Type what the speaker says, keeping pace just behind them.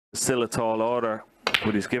Still a tall order,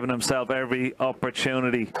 but he's given himself every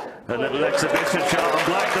opportunity. A little exhibition shot on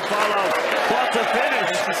black to follow. What a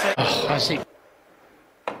finish! Oh, I see.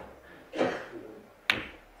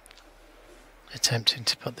 Attempting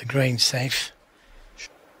to put the green safe.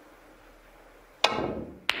 Oh,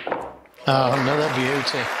 another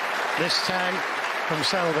beauty. This time from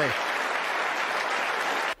Selby.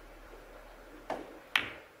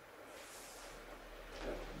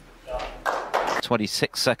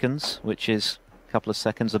 26 seconds, which is a couple of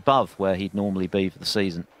seconds above where he'd normally be for the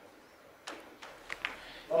season.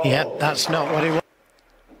 Yep, that's not what he wants.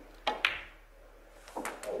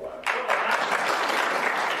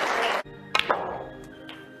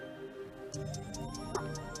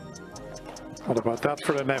 What about that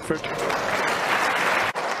for an effort?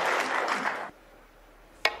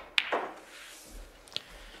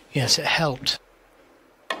 Yes, it helped.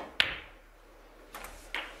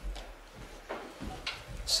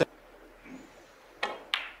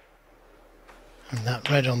 And that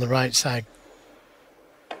red on the right side.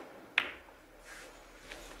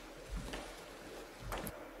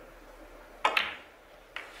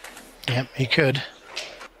 Yep, he could.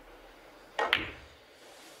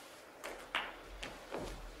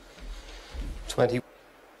 $20.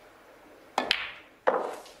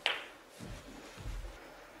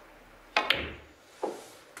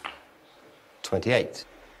 28.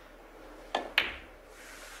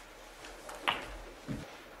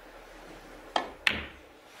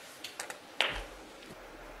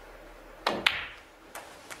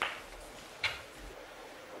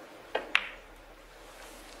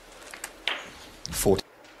 40.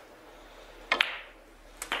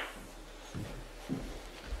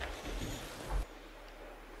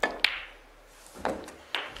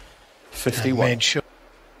 51. Made sure.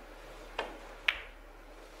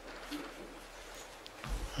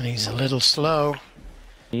 And he's a little slow.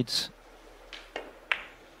 It's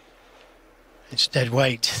dead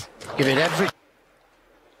weight. Give it every.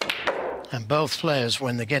 And both players,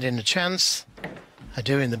 when they get in a chance, are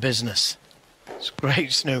doing the business. It's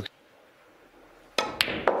great snooker.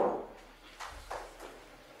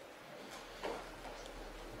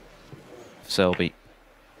 Selby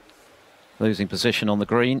losing position on the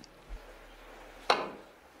green.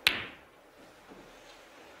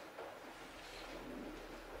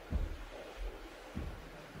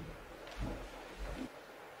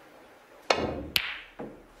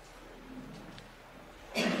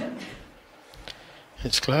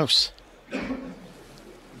 It's close.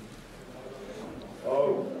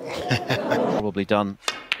 Probably done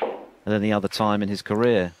at any other time in his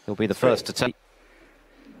career. He'll be the first to take.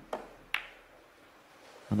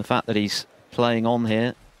 And the fact that he's playing on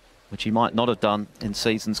here, which he might not have done in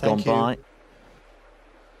seasons gone by.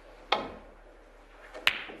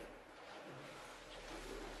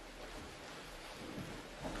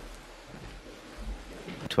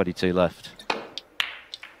 .22 left.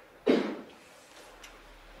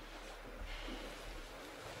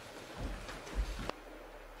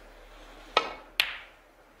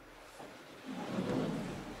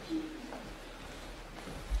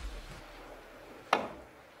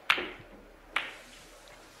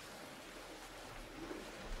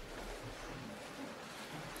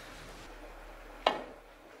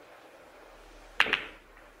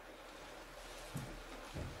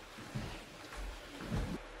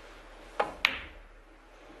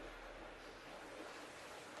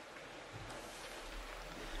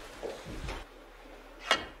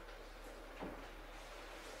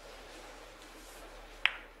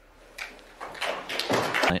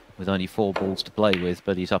 With only 4 balls to play with,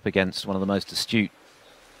 but he's up against one of the most astute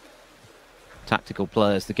tactical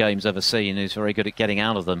players the game's ever seen, who's very good at getting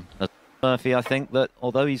out of them. Murphy, I think that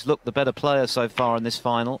although he's looked the better player so far in this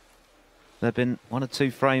final, there have been 1 or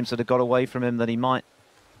 2 frames that have got away from him that he might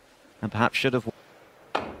and perhaps should have.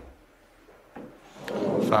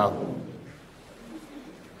 Foul.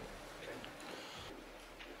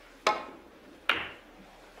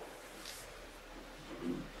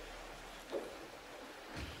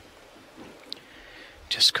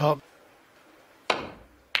 Just caught. Oh,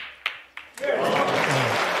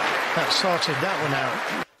 that sorted that one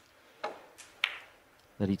out.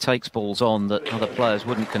 That he takes balls on that other players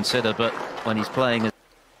wouldn't consider, but when he's playing,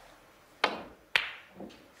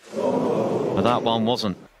 but that one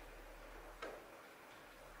wasn't.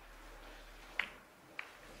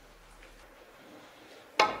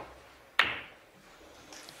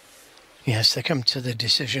 Yes, they come to the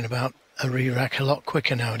decision about a re-rack a lot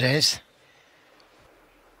quicker nowadays.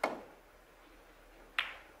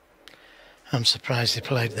 I'm surprised he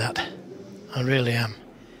played that. I really am.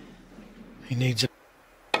 He needs a...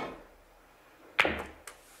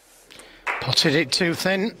 Potted it too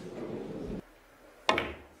thin.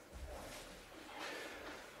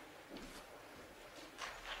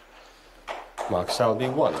 Mark Selby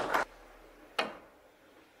 1.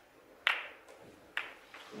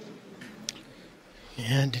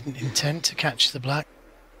 Yeah, didn't intend to catch the black.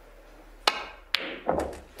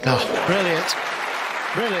 Oh, brilliant.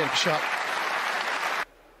 Brilliant shot.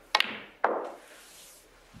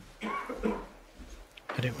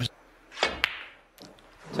 But it was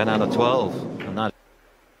 10 out of 12. And that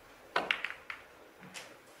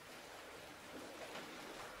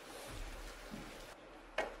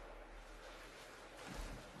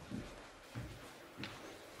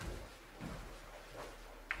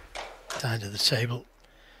side of the table,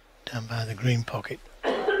 down by the green pocket.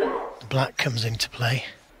 The black comes into play.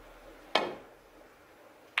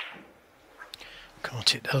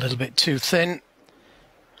 Caught it a little bit too thin,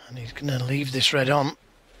 and he's going to leave this red on.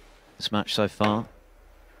 this match so far.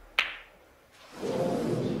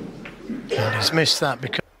 And he's missed that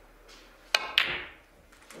because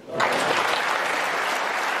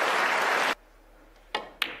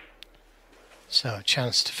so a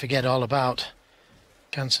chance to forget all about.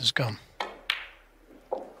 Chance has gone.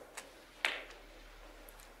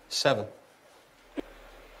 7.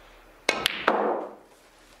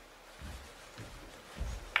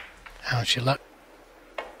 How's your luck?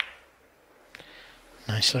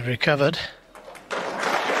 Nicely recovered.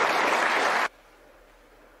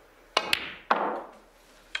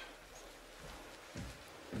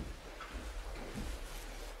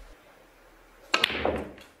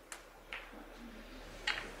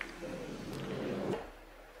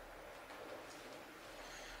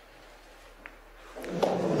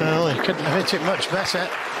 Well, he couldn't have hit it much better.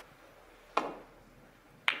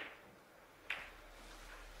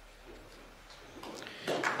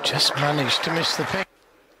 Just managed to miss the pin.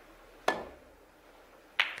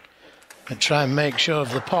 And try and make sure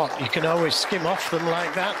of the pot. You can always skim off them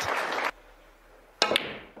like that.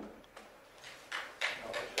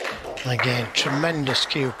 Again, tremendous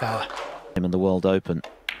cue power. Him in the World Open.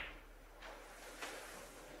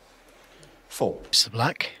 4. It's the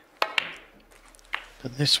black.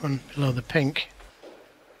 But this one below the pink.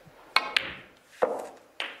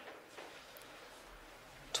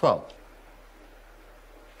 12.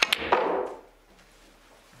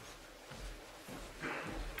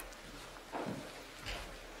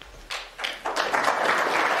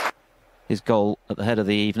 His goal at the head of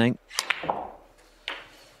the evening.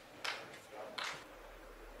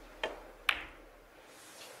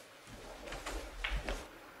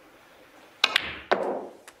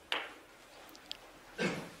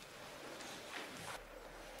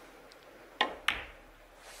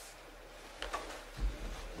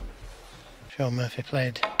 Sean Murphy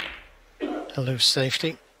played a loose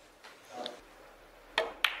safety.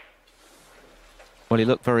 Well, he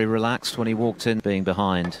looked very relaxed when he walked in, being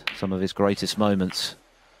behind. Some of his greatest moments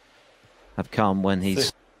have come when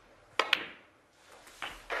he's...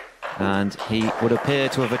 And he would appear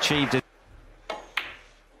to have achieved it.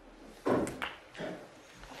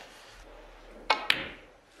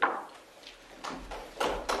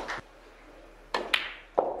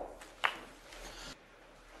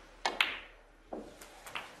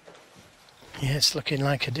 Yeah, it's looking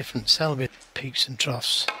like a different Selby, peaks and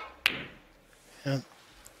troughs. Yeah.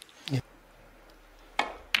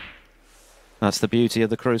 That's the beauty of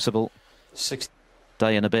the Crucible. 6.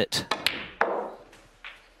 Day and a bit.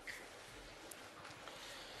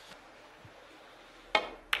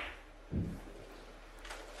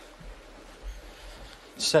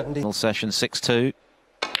 Session 6-2.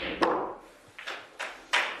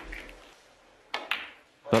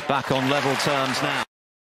 But back on level terms now.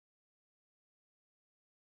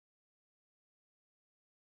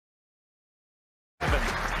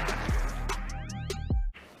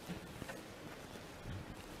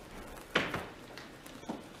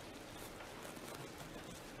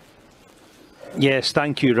 Yes,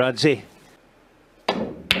 thank you, Radzi.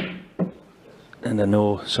 And I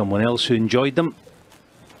know someone else who enjoyed them.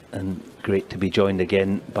 And great to be joined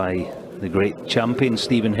again by the great champion,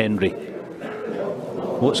 Stephen Hendry.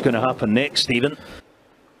 What's going to happen next, Stephen?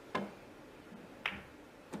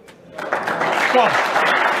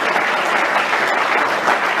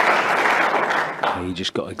 You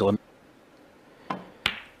just got a glimpse.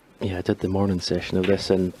 Yeah, I did the morning session of this,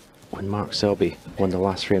 and when Mark Selby won the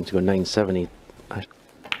last frame to go 9-7, I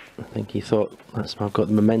think he thought, I've got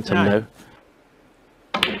the momentum now.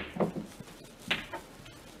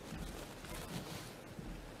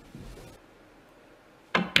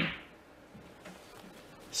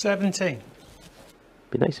 $17.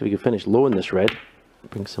 Be nice if we could finish low in this red,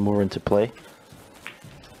 bring some more into play.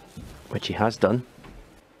 which he has done.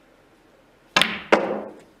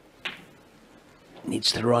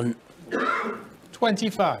 Needs to run.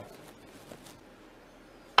 25.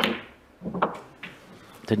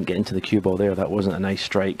 Didn't get into the cue ball there. That wasn't a nice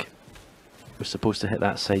strike. Was supposed to hit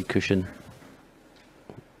that side cushion.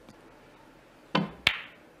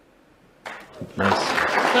 Nice.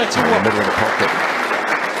 31. In the middle of the pocket.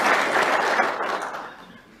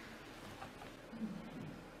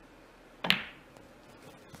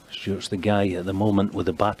 Stuart's the guy at the moment with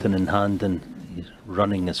the baton in hand, and he's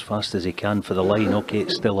running as fast as he can for the line. Okay,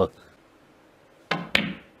 it's still a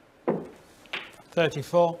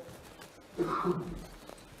 34.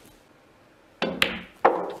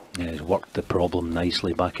 yeah, he's worked the problem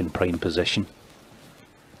nicely back in prime position.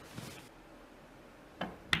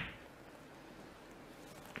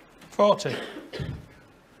 40.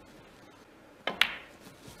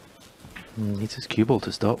 Needs his cue ball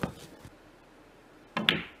to stop.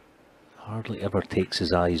 Hardly ever takes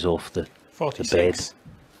his eyes off the 46.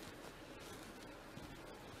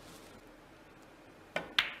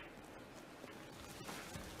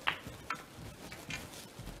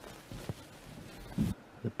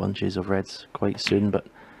 The bunches of reds quite soon, but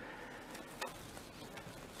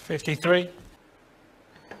 53.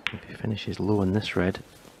 if he finishes low in this red,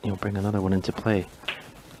 he'll bring another one into play.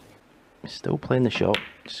 He's still playing the shot,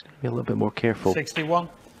 just be a little bit more careful. 61.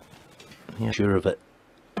 Yeah. Sure of it.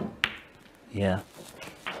 Yeah.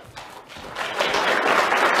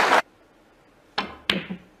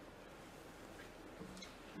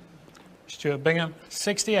 Stuart Bingham,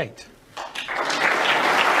 68.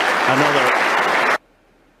 Another.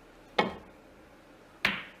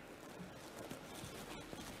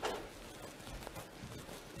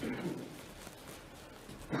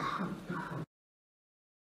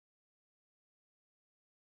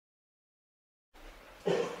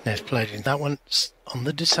 They've played in that one on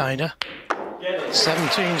the decider.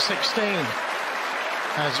 17-16.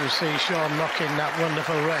 As we see Sean knocking that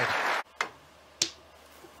wonderful red.